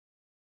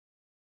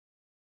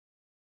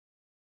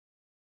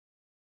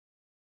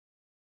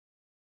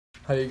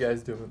How you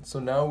guys doing? So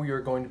now we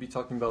are going to be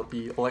talking about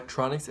the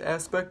electronics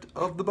aspect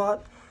of the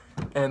bot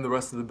and the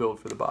rest of the build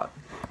for the bot.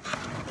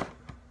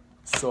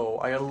 So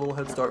I got a little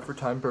head start for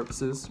time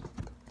purposes.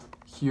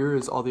 Here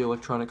is all the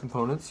electronic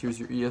components. Here's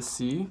your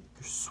ESC, your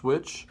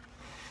switch,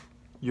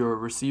 your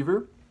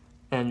receiver,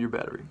 and your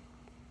battery.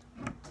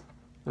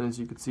 And as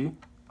you can see,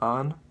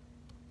 on,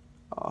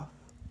 off,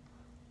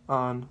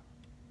 on,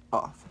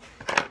 off.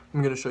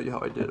 I'm going to show you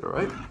how I did it,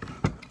 alright?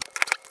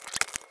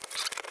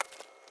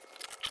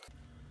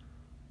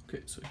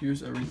 Okay, so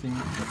here's everything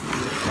for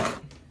the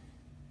bot.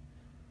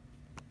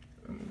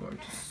 I'm going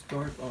to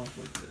start off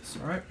like this,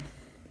 alright?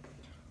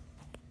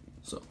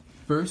 So,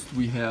 first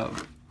we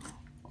have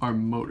our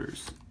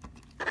motors,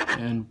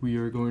 and we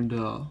are going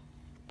to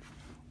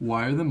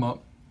wire them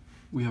up.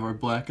 We have our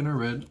black and our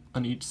red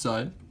on each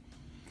side.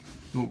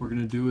 And what we're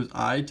going to do is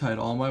I tied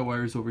all my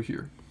wires over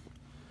here.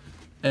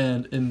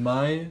 And in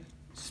my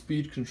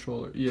speed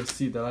controller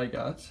ESC that I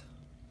got,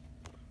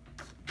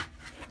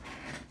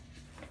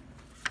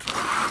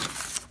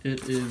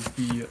 it is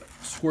the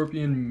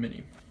Scorpion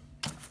Mini.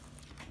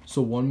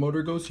 So one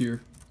motor goes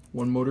here,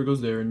 one motor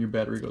goes there, and your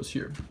battery goes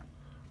here.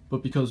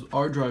 But because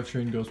our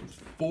drivetrain goes with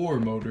 4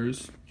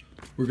 motors,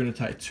 we're going to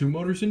tie 2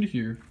 motors into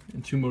here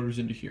and 2 motors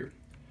into here.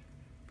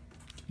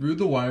 Through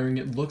the wiring,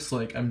 it looks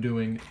like I'm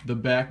doing the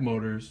back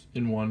motors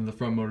in one and the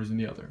front motors in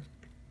the other.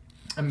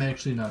 I'm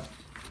actually not.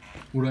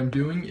 What I'm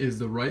doing is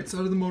the right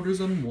side of the motors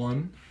on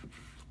one,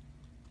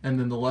 and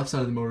then the left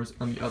side of the motors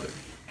on the other.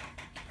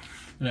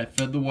 And I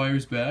fed the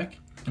wires back,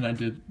 and I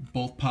did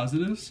both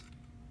positives,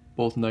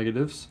 both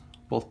negatives,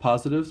 both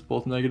positives,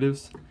 both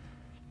negatives.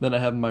 Then I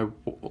have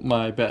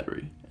my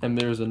battery, and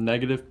there's a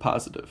negative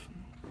positive.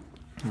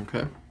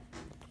 Okay.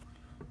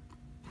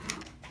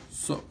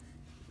 So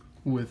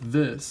with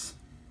this,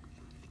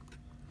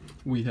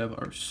 we have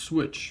our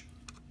switch.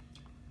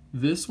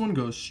 This one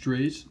goes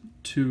straight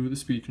to the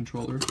speed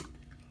controller,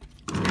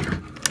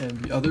 and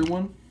the other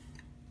one,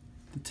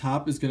 the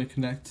top is going to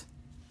connect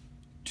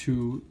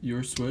to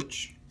your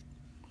switch,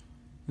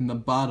 and the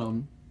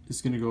bottom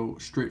is going to go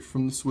straight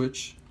from the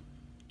switch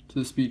to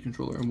the speed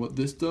controller. And what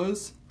this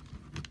does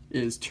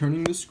is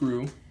turning the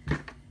screw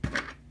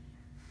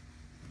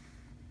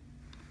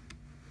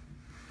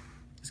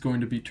is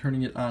going to be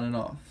turning it on and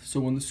off. So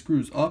when the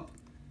screw's up,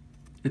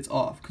 it's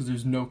off because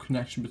there's no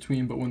connection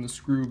between, but when the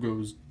screw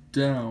goes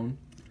down,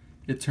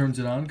 it turns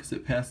it on because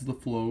it passes the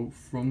flow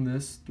from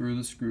this through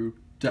the screw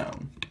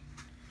down.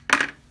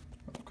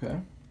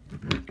 Okay.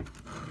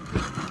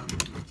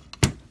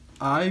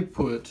 I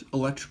put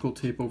electrical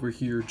tape over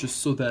here just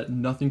so that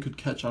nothing could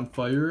catch on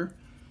fire,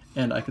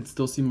 and I could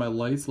still see my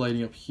lights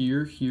lighting up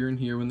here, here, and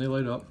here when they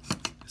light up.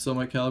 So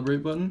my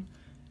calibrate button,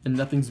 and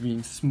nothing's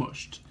being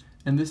smushed.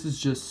 And this is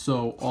just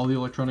so all the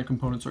electronic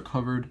components are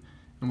covered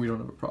and we don't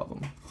have a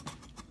problem.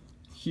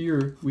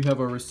 Here we have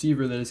our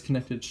receiver that is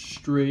connected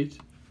straight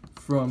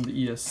from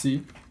the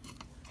ESC,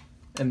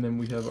 and then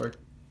we have our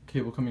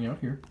cable coming out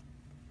here.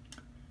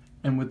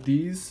 And with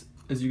these,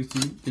 as you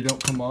can see, they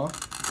don't come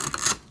off.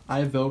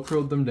 I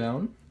velcroed them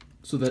down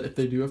so that if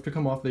they do have to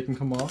come off, they can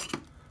come off.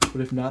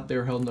 But if not,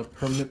 they're held in a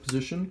permanent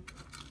position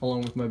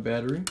along with my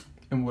battery.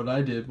 And what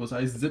I did was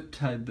I zip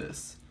tied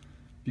this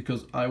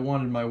because I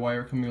wanted my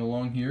wire coming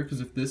along here,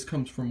 because if this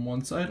comes from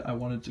one side, I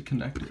wanted to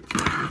connect it.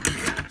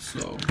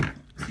 So,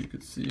 as you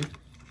can see,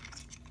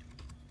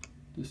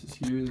 this is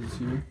here, this is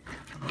here.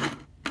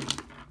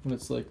 When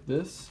it's like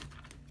this,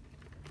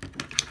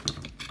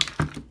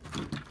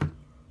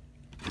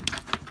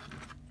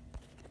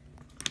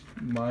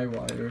 my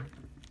wire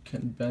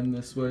can bend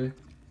this way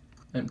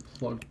and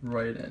plug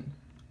right in.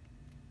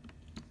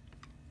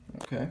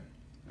 Okay.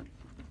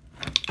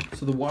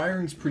 So the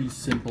wiring's pretty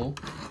simple.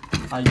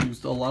 I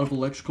used a lot of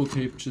electrical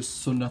tape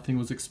just so nothing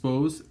was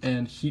exposed,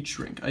 and heat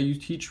shrink. I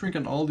used heat shrink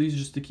on all these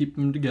just to keep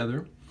them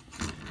together.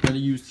 And I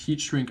used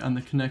heat shrink on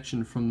the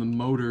connection from the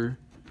motor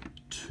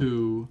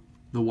to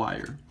the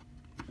wire.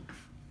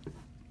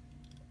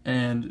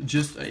 And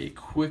just a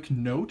quick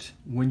note,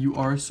 when you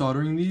are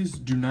soldering these,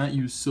 do not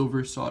use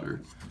silver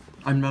solder.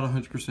 I'm not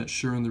 100%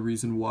 sure on the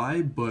reason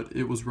why, but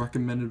it was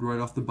recommended right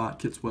off the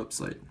botkit's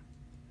website.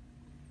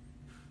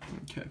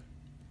 Okay.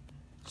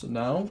 So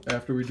now,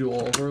 after we do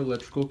all of our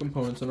electrical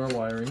components and our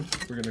wiring,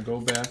 we're going to go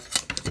back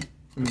and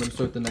we're going to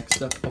start the next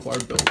step of our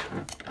build.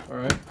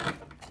 Alright?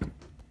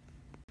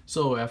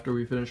 So after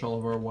we finish all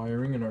of our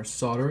wiring and our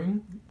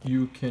soldering,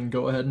 you can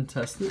go ahead and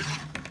test it.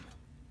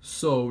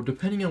 So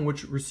depending on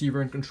which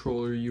receiver and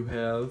controller you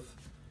have,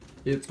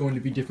 it's going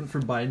to be different for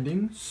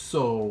binding.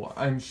 So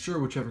I'm sure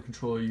whichever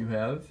controller you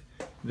have,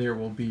 there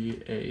will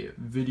be a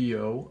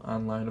video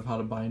online of how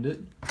to bind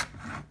it.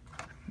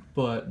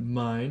 But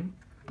mine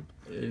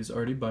is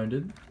already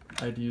binded.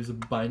 I had to use a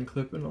bind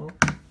clip and all.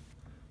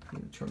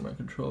 Let me turn my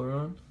controller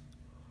on.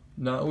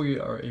 Now we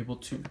are able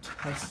to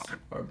test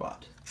our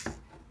bot,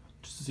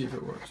 just to see if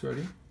it works.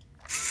 Ready?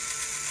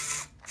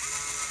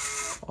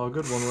 All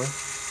good one way,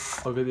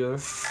 all good the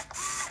other.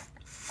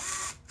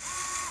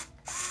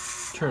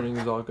 Turning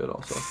is all good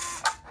also.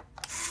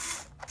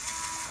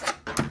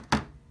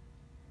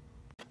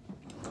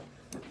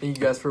 Thank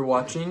you guys for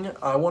watching.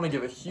 I want to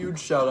give a huge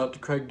shout out to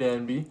Craig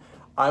Danby.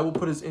 I will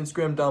put his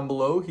Instagram down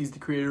below. He's the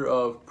creator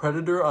of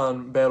Predator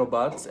on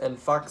BattleBots and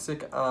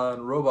Foxic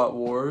on Robot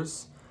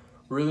Wars.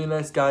 Really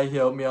nice guy. He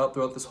helped me out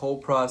throughout this whole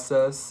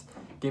process.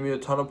 Gave me a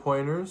ton of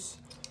pointers.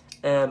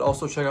 And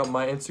also check out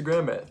my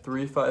Instagram at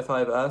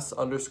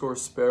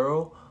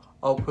 355s_sparrow.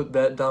 I'll put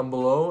that down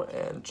below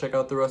and check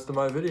out the rest of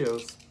my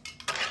videos.